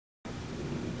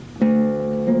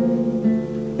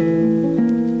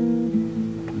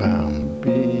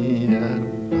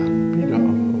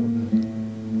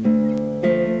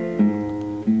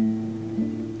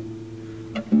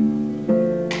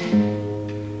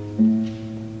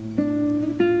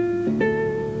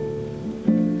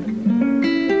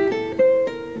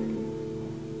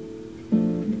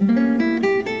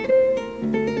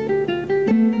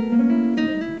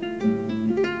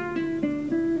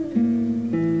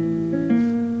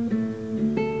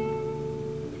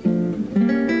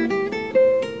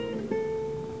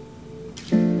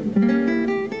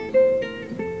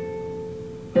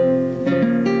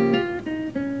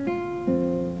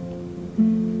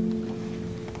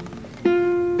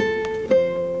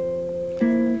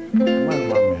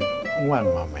one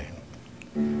moment.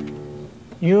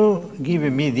 You give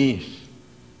me this.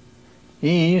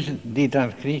 Is the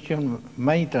transcription,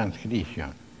 my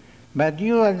transcription. But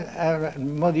you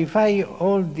modify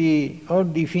all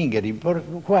the fingering.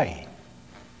 Why?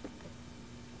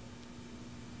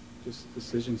 Just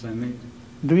decisions I made.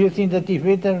 Do you think that is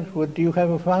better what you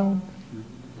have found? No.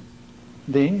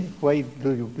 Then why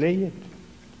do you play it?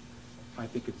 I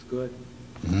think it's good.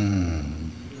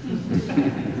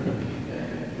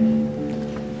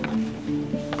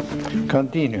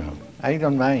 Continue. I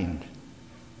don't mind.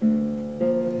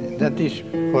 That is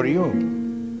for you.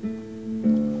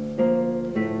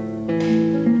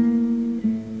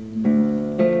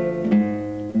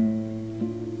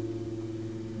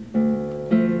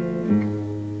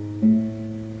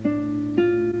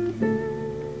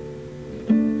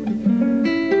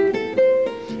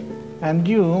 And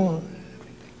you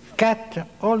cut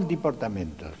all the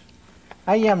portamentos.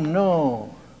 I am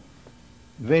no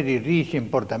very rich in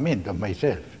portamentos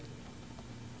myself.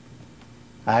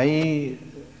 I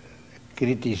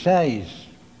criticize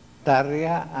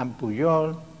Targa and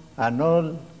Pujol and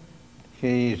all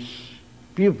his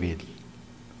pupils.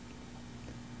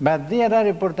 But there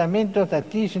are portamentos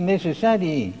that is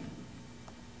necessary.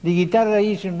 The guitar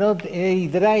is not a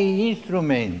dry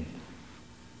instrument.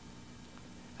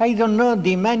 I don't know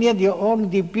the mania of all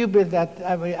the pupils that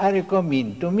are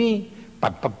coming to me.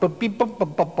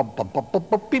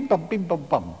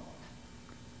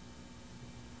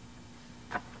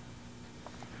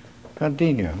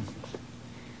 Continue.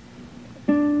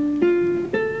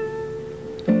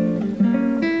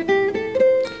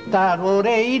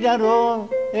 Taroreiraro,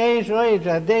 eso es,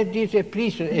 that is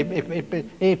expression.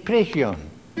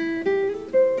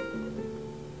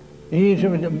 It's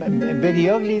very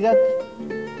ugly that.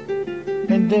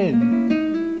 And then,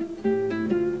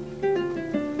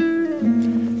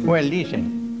 well,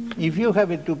 listen, if you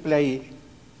have to play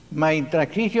my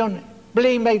transcription,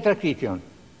 play my transcription.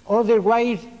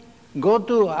 Otherwise, go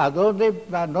to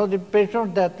another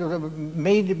person that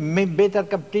made better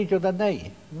captation than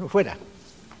I. Fuera.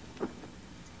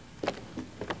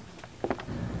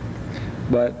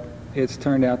 But it's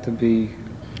turned out to be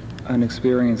an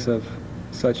experience of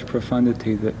such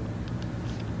profundity that,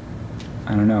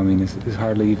 I don't know, I mean, it's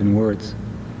hardly even words.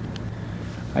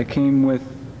 I came with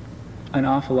an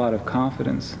awful lot of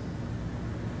confidence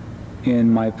in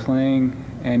my playing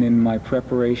and in my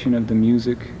preparation of the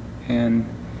music and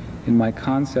in my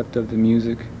concept of the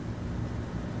music.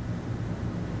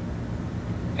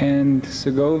 And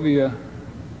Segovia,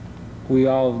 we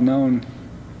all have known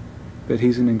that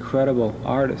he's an incredible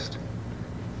artist.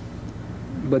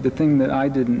 But the thing that I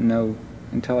didn't know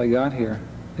until I got here,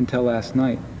 until last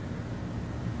night,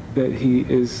 that he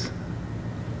is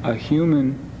a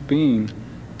human being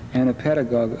and a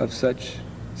pedagogue of such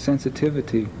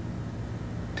sensitivity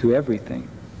to everything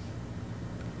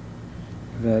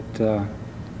that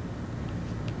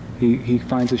he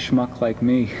finds a schmuck like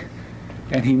me,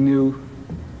 and he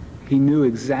knew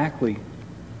exactly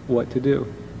what to do.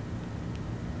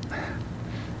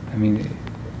 I mean,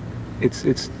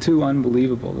 it's too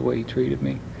unbelievable the way he treated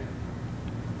me.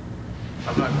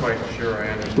 I'm not quite sure I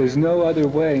understand. There's no other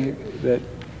way that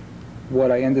what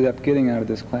I ended up getting out of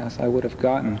this class I would have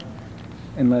gotten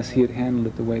unless he had handled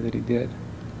it the way that he did.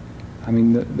 I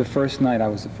mean, the first night I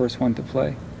was the first one to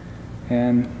play,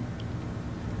 and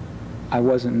I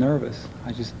wasn't nervous.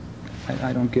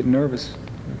 I don't get nervous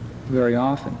very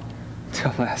often,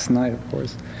 until last night, of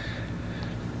course.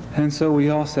 And so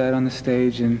we all sat on the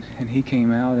stage, and he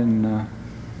came out, and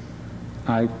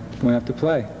I went up to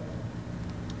play.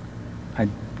 I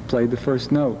played the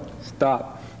first note.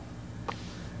 Stop.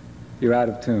 You're out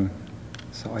of tune.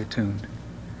 So I tuned.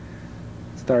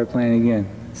 Started playing again.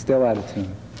 Still out of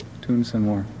tune. Tuned some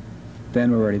more.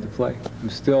 Then we're ready to play. I'm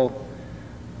still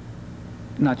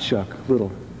not shook,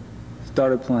 little.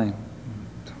 Started playing.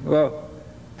 Whoa.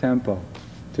 Tempo.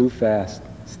 Too fast.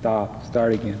 Stop.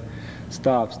 Start again.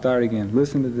 Stop. Start again.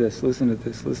 Listen to this. Listen to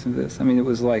this. Listen to this. I mean, it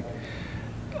was like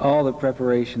all the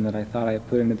preparation that I thought I had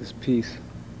put into this piece.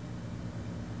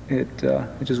 It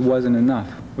just wasn't enough,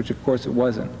 which of course it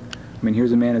wasn't. I mean,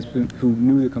 here's a man who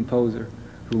knew the composer,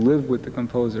 who lived with the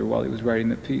composer while he was writing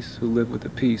the piece, who lived with the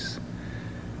piece.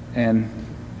 And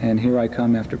here I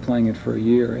come after playing it for a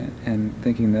year and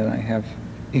thinking that I have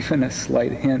even a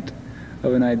slight hint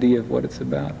of an idea of what it's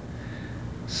about.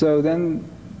 So then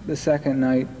the second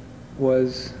night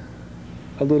was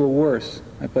a little worse.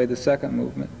 I played the second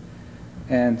movement,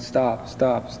 and stop,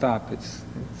 stop, stop. It's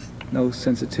no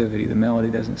sensitivity, the melody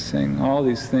doesn't sing, all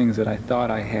these things that I thought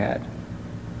I had.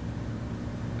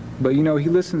 But you know, he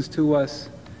listens to us,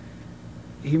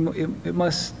 it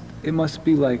must it must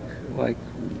be like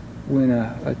when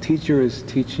a teacher is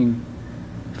teaching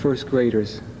first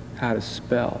graders how to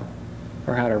spell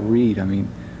or how to read. I mean,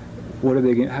 how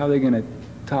are they going to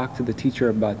talk to the teacher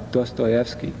about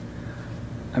Dostoevsky?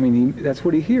 I mean, that's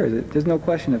what he hears. There's no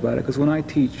question about it. Because when I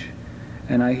teach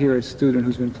and I hear a student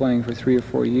who's been playing for 3 or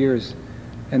 4 years,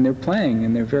 and they're playing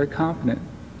and they're very competent,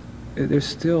 there's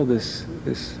still this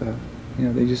you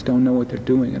know, they just don't know what they're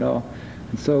doing at all.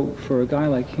 And so for a guy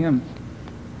like him,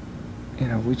 you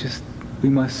know, we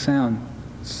must sound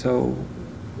so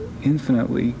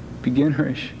infinitely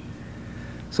beginnerish.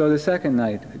 So the second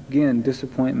night, again,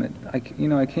 disappointment. I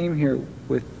came here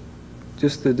with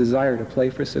just the desire to play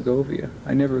for Segovia.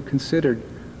 I never considered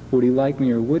would he like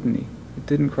me or wouldn't he. It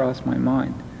didn't cross my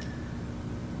mind.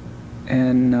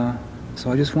 And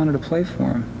so I just wanted to play for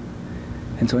him.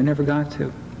 And so I never got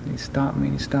to. He stopped me,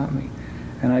 and he stopped me.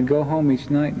 And I'd go home each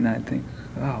night and I'd think,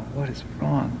 oh, what is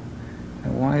wrong?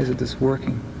 And why isn't this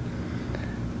working?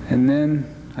 And then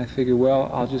I figured, well,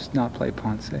 I'll just not play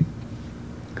Ponce,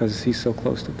 because he's so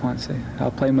close to Ponce.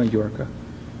 I'll play Mallorca.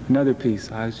 Another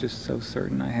piece. I was just so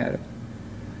certain I had it.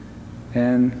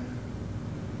 And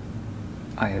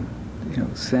I had, you know,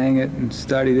 sang it and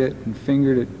studied it and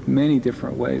fingered it many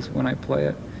different ways when I play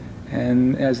it.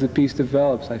 And as the piece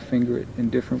develops, I finger it in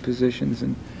different positions.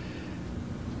 And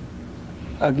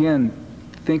again,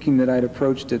 thinking that I'd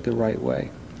approached it the right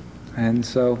way. And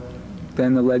so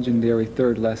then the legendary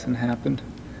third lesson happened.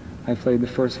 I played the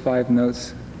first 5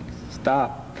 notes.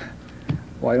 Stop.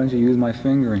 Why don't you use my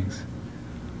fingerings?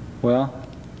 Well,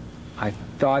 I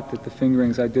thought that the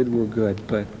fingerings I did were good,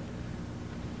 but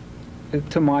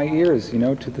to my ears, you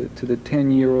know, to the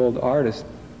 10-year-old artist,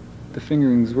 the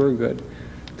fingerings were good.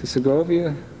 To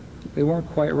Segovia, they weren't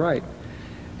quite right.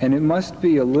 And it must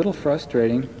be a little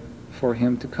frustrating for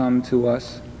him to come to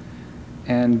us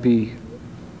and be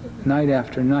night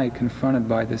after night confronted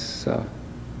by this,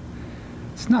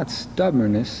 it's not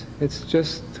stubbornness, it's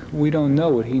just we don't know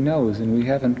what he knows, and we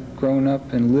haven't grown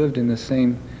up and lived in the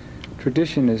same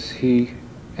tradition as he,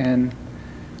 and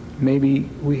maybe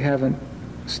we haven't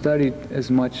studied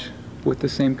as much with the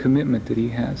same commitment that he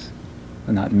has.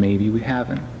 Well, not maybe, we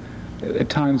haven't. At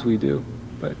times we do,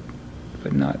 but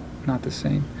not the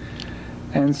same.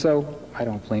 And so I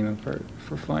don't blame him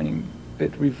for finding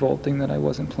it revolting that I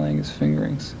wasn't playing his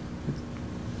fingerings.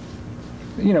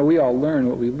 You know, we all learn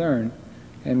what we learn,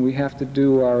 and we have to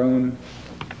do our own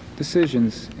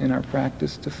decisions in our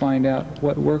practice to find out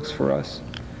what works for us.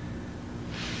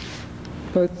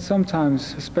 But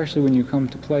sometimes, especially when you come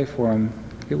to play for him,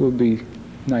 it would be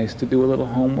nice to do a little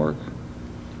homework.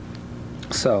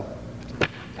 So,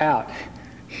 out.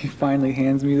 He finally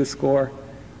hands me the score.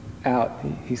 Out.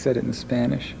 He said it in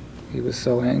Spanish. He was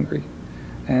so angry.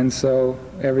 And so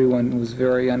everyone was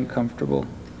very uncomfortable.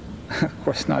 Of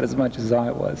course, not as much as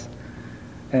I was.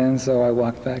 And so I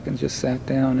walked back and just sat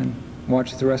down and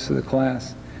watched the rest of the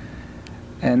class.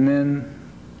 And then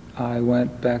I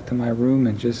went back to my room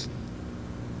and just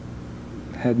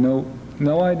had no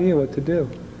idea what to do,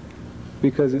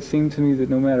 because it seemed to me that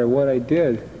no matter what I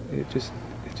did, it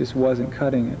just wasn't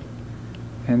cutting it.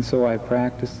 And so I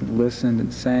practiced and listened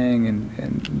and sang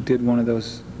and did one of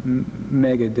those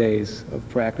mega days of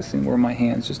practicing where my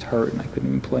hands just hurt and I couldn't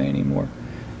even play anymore.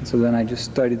 And so then I just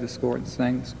studied the score and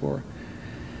sang the score.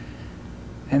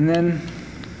 And then,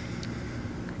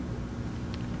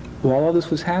 while all this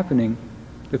was happening,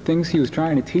 the things he was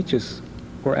trying to teach us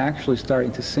were actually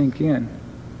starting to sink in.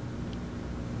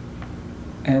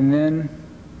 And then,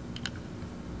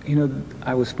 you know,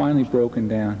 I was finally broken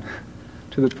down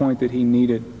to the point that he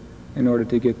needed in order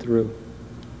to get through,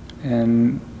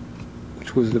 and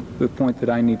which was the point that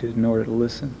I needed in order to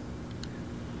listen.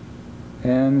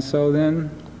 And so then,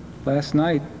 last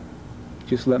night,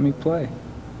 just let me play.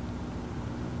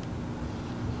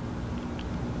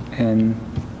 And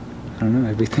I don't know,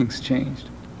 everything's changed.